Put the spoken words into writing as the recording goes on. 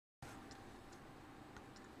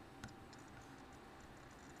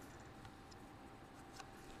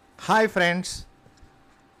Hi friends,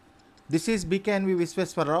 this is BKNV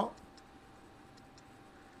Visweswarrao.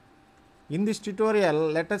 In this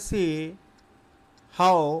tutorial, let us see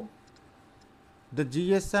how the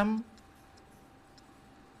GSM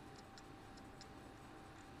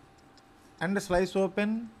and the slice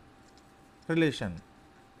open relation.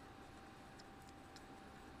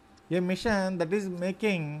 A machine that is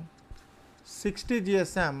making 60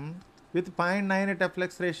 GSM with 0.98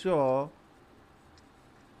 flex ratio,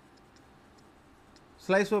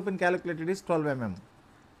 slice open calculated is 12 mm.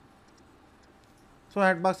 So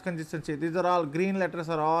headbox consistency, these are all green letters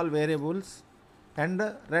are all variables and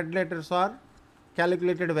red letters are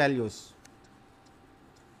calculated values.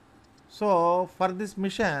 So for this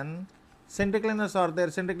mission, centricleaners are there.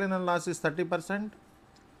 Centricleaner loss is 30%,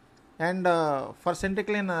 and for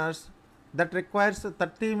centricleaners that requires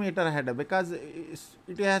 30 meter head, because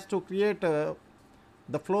it has to create the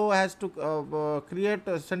flow has to create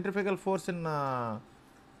a centrifugal force in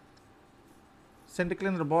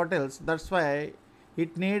centricleaner bottles. That's why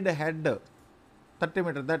it need a head 30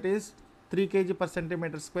 meter, that is 3 kg per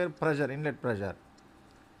centimeter square pressure, inlet pressure.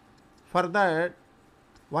 For that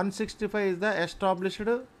 165 is the established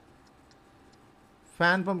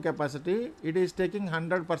fan pump capacity. It is taking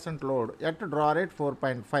 100% load at draw rate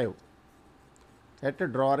 4.5. At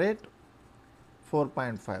draw rate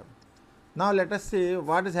 4.5. Now let us see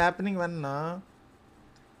what is happening when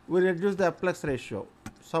we reduce the flux ratio.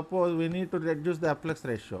 Suppose we need to reduce the flux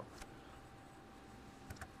ratio.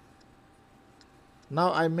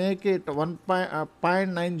 Now I make it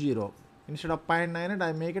 0.90. Instead of 0.98,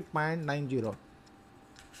 I make it 0.90.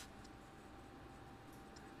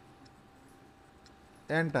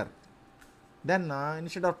 Enter. Then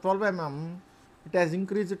instead of 12 mm, it has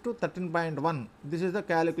increased to 13.1. This is the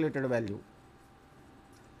calculated value.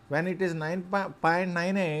 When it is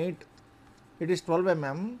 9.98, it is 12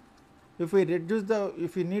 mm. If we need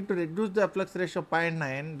to reduce the flux ratio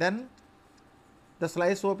 0.9, then the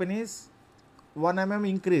slice open is 1 mm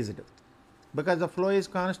increased, because the flow is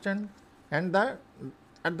constant and at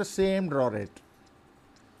the same draw rate.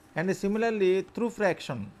 And similarly through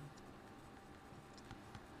fraction.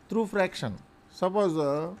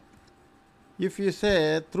 Suppose if you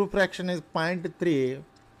say through fraction is 0.3,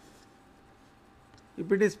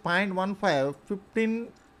 if it is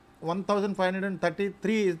 0.15,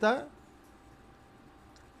 1533 is the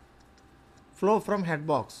flow from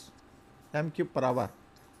headbox m³ per hour.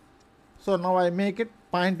 So now I make it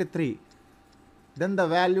 0.3. Then the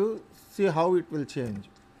value, see how it will change.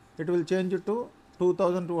 It will change to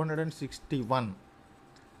 2261.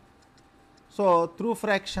 So through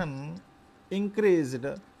fraction increased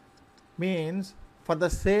means for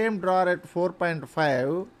the same draw at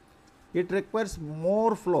 4.5, it requires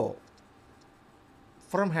more flow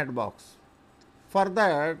from headbox. For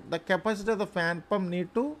that, the capacity of the fan pump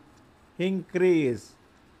need to increase.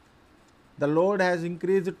 The load has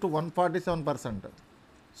increased to 147%.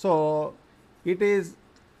 So it is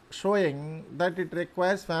showing that it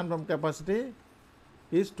requires fan pump capacity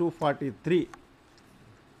is 243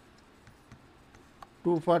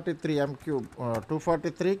 m³,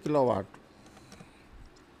 243 kilowatt.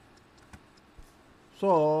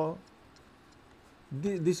 So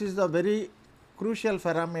this is the very crucial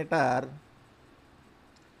parameter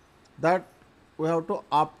that we have to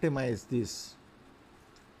optimize this.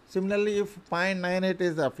 Similarly, if 0.98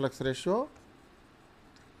 is the flux ratio,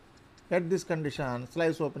 at this condition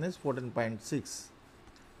slice open is 14.6.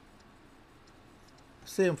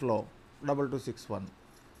 Same flow 2261.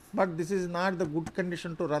 But this is not the good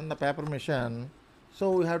condition to run the paper machine, so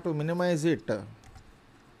we have to minimize it.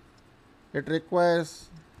 It requires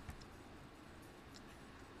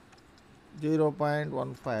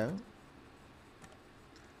 0.15.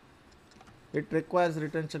 It requires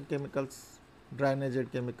retention chemicals, drainage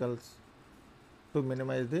aid chemicals to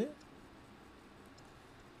minimize the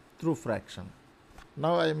through fraction.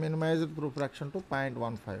 Now I minimize it through fraction to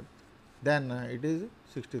 0.15. Then it is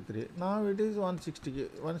 63. Now it is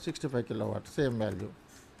 165 kilowatt, same value.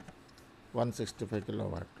 165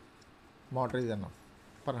 kilowatt. Motor is enough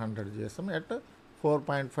per 100 GSM at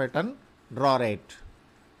 4.5 ton draw rate.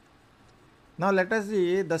 Now let us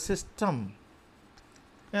see the system.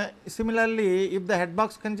 Similarly, if the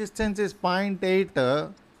headbox consistency is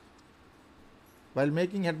 0.8, while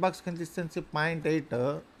making headbox consistency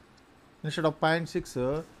 0.8 instead of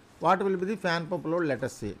 0.6, what will be the fan pump load? Let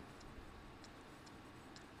us see.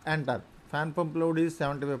 Enter. Fan pump load is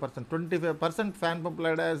 75%. 25% fan pump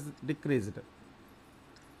load has decreased.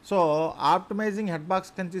 So optimizing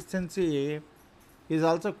headbox consistency is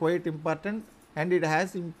also quite important, and it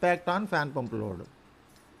has impact on fan pump load.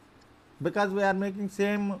 because we are making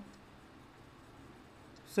same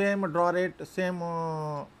same draw rate, same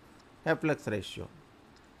F-flux ratio.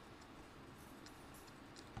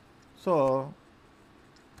 So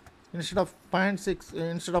instead of 0.6,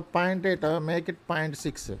 instead of 0.8, make it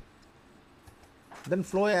 0.6. Then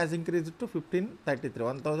flow has increased to 1533,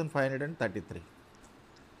 1533.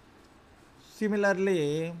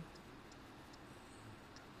 Similarly,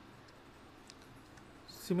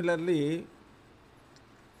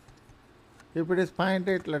 if it is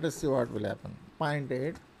 0.8, let us see what will happen.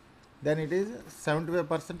 0.8, then it is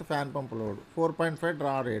 75% fan pump load,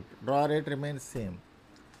 4.5 draw rate remains same.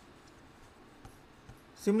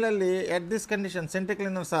 Similarly, at this condition,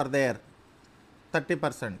 centricleaners are there,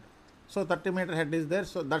 30%. So 30 meter head is there,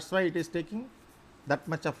 so that's why it is taking that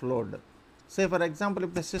much of load. Say for example,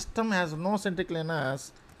 if the system has no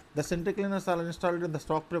centricleaners, the centricleaners are installed in the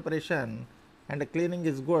stock preparation and the cleaning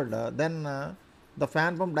is good, then the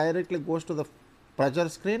fan pump directly goes to the pressure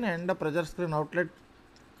screen and the pressure screen outlet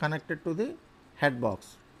connected to the head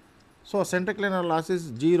box. So centricleaner loss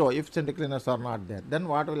is 0 if centricleaners are not there. Then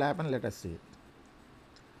what will happen? Let us see.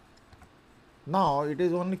 Now it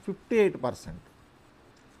is only 58%.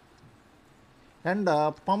 And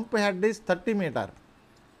pump head is 30 meter.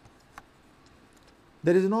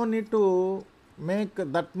 There is no need to make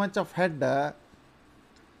that much of head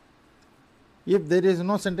if there is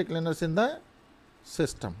no centricleaners in the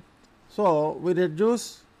system. So we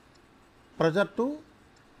reduce pressure to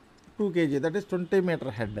 2 kg, that is 20 meter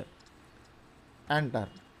head. Enter.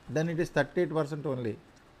 Then it is 38% only.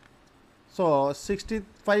 So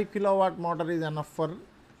 65 kilowatt motor is enough for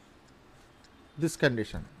this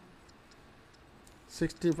condition.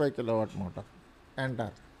 65 kilowatt motor.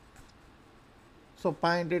 Enter. So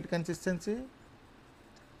 0.8 consistency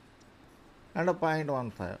and a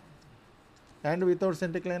 0.15. And without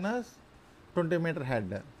centricleaners, 20 meter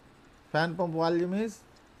head. Fan pump volume is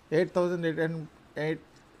 885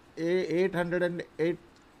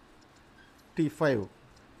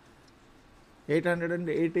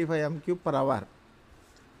 m³ per hour.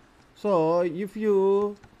 So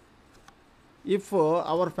if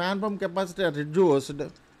our fan pump capacity is reduced,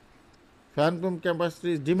 fan pump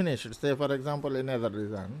capacity is diminished, say for example in other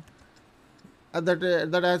reason,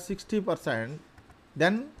 that has 60%,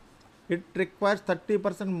 then it requires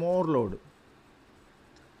 30% more load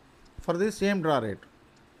for the same draw rate,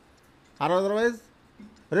 or otherwise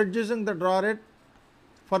reducing the draw rate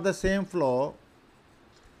for the same flow,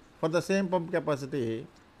 for the same pump capacity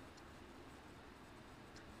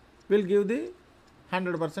will give the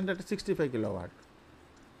 100% at 65 kilowatt.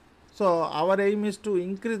 So our aim is to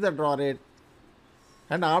increase the draw rate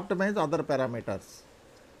and optimize other parameters.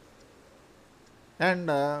 And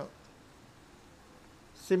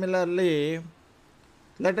similarly,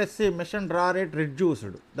 let us see machine draw rate reduced.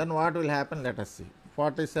 Then what will happen? Let us see.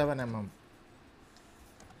 47 mm.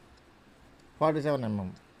 47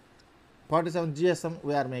 mm. 47 GSM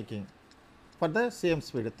we are making for the same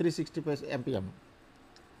speed, 365 mpm.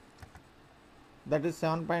 That is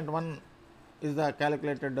 7.1 is the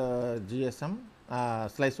calculated GSM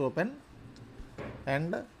slice open,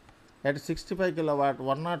 and at 65 kilowatt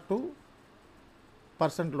 102%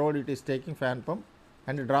 load it is taking fan pump,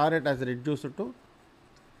 and the draw rate has reduced to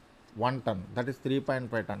 1 ton, that is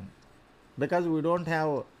 3.5 ton. Because we don't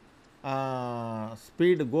have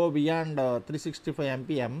speed go beyond 365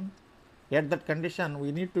 mpm, at that condition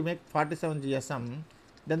we need to make 47 GSM,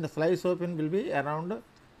 then the slice open will be around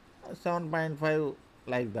 7.5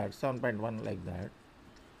 like that, 7.1 like that.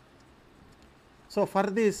 So for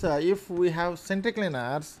this, if we have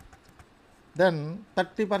centricleaners, then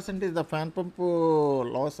 30% is the fan pump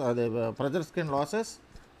loss, the pressure screen losses,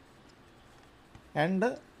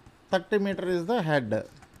 and 30 meter is the head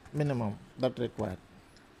minimum that required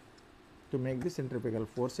to make the centrifugal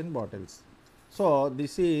force in bottles. So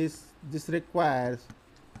this requires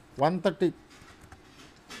 130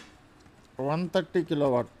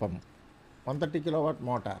 kilowatt pump, 130 kilowatt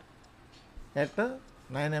motor at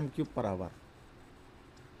 9 m³ per hour.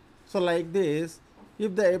 So like this,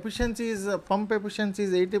 if the efficiency is pump efficiency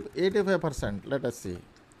is 85%, let us see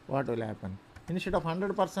what will happen. Instead of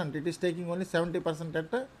 100%, it is taking only 70%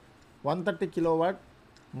 at 130 kilowatt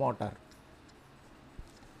motor.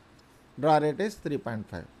 Draw rate is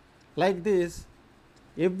 3.5. Like this,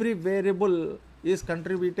 every variable is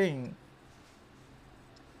contributing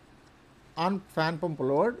on fan pump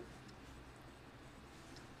load,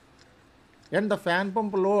 and the fan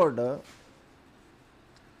pump load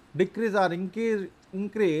decrease or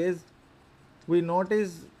increase we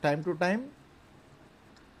notice time to time,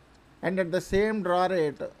 and at the same draw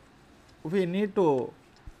rate we need to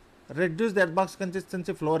reduce the headbox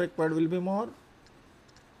consistency, flow required will be more,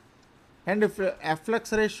 And if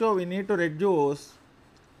efflux ratio we need to reduce,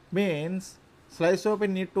 means slice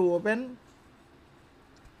open need to open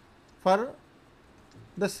for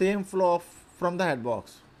the same flow from the head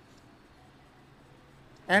box.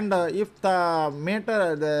 And if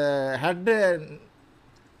the head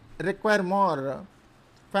require more,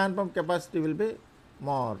 fan pump capacity will be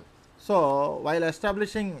more. So while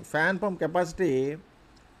establishing fan pump capacity,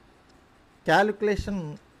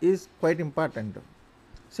 calculation is quite important.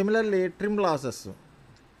 Similarly, trim losses,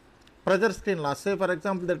 pressure screen loss, say for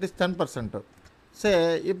example that is 10%.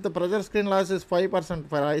 Say if the pressure screen loss is 5%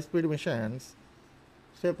 for high speed machines,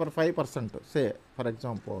 say for 5%, say for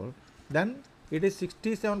example, then it is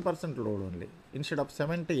 67% load only. Instead of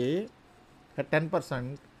 70 at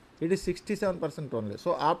 10%, it is 67% only.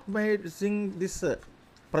 So optimizing this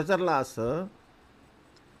pressure loss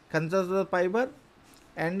conserves the fiber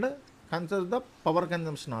and conserves the power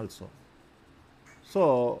consumption also.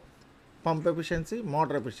 So pump efficiency,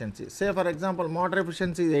 motor efficiency. Say for example, motor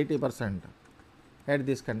efficiency is 80% at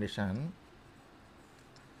this condition.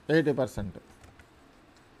 80%.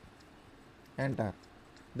 Enter.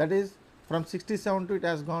 That is from 67 to it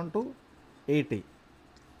has gone to 80.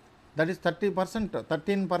 That is 30%,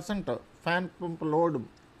 13% fan pump load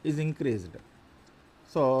is increased.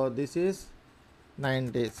 So this is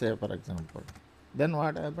 90, say for example. Then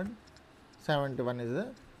what happened? 71 is the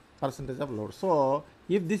percentage of load. So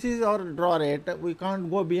if this is our draw rate, we can't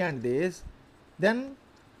go beyond this. Then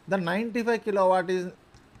the 95 kilowatt is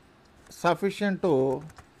sufficient to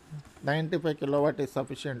 95 kilowatt is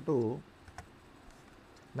sufficient to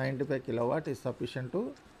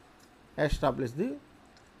establish the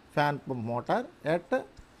fan pump motor at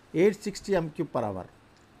 860 m³ per hour.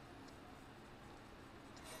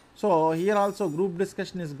 So here also group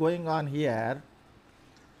discussion is going on here,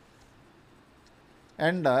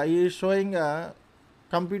 and he is showing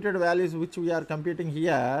computed values which we are computing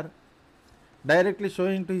here, directly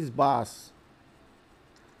showing to his boss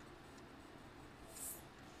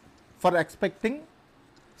for expecting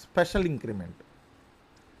special increment.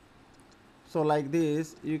 So like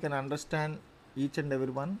this you can understand each and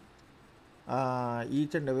everyone.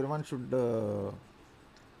 Each and everyone should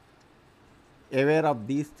aware of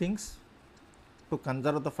these things to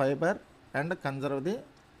conserve the fiber and conserve the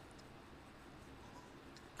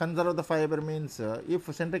fiber means if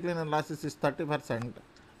centricleaner losses is 30%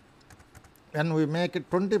 and we make it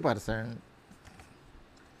 20%,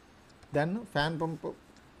 then fan pump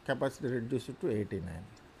capacity reduced to 89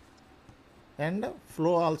 and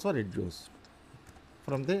flow also reduced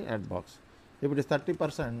from the head box. If it is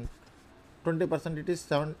 30%, 20% it is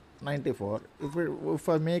 794. If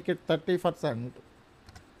I make it 30%,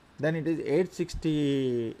 then it is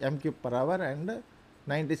 860 m³ per hour and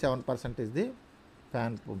 97% is the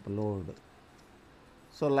fan pump load.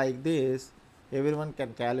 So like this everyone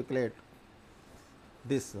can calculate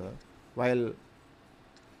this while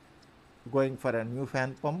going for a new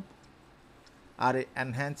fan pump or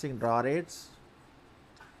enhancing draw rates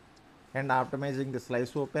and optimizing the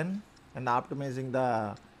slice open and optimizing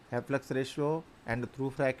the efflux ratio and through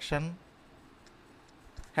fraction.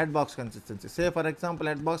 Headbox consistency, say for example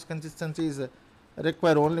headbox consistency is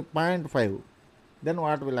require only 0.5, then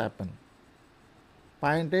what will happen?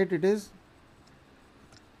 0.8 it is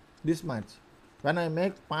this much. When I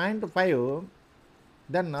make 0.5,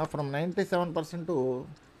 then from 97% to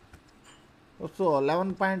so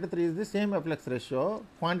 11.3 is the same efflux ratio,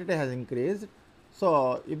 quantity has increased.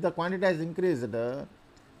 So if the quantity has increased, to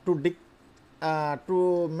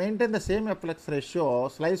maintain the same efflux ratio,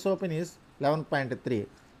 slice open is 11.3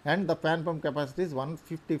 and the fan pump capacity is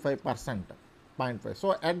 155%, 0.5.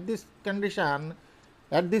 So at this condition,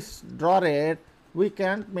 at this draw rate, we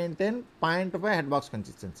can't maintain 0.5 headbox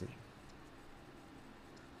consistency.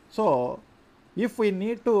 So if we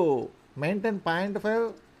need to maintain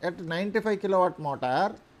 0.5 at 95 kilowatt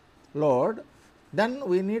motor load, then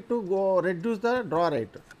we need to go reduce the draw rate.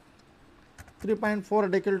 3.4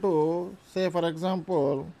 decil to say for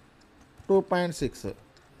example 2.6,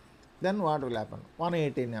 then what will happen?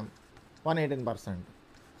 118%.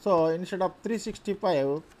 So instead of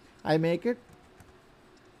 365, I make it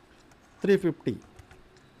 350.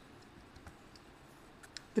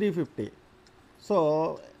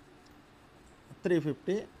 So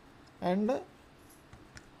 350 and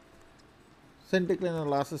centricleaner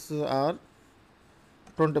losses are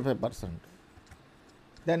 25%.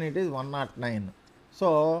 Then it is 109.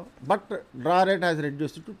 So but draw rate has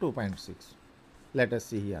reduced to 2.6. Let us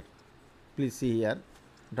see here. Please see here.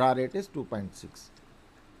 Draw rate is 2.6.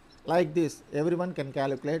 Like this, everyone can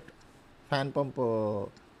calculate fan pump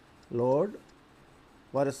load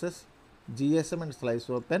versus GSM and slice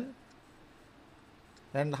open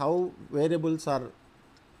and how variables are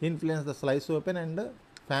influence the slice open and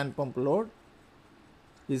fan pump load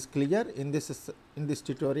is clear in this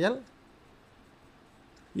tutorial.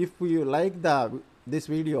 If you like this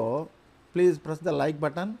video, please press the like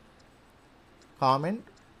button, comment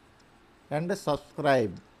and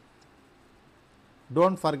subscribe.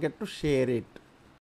 Don't forget to share it.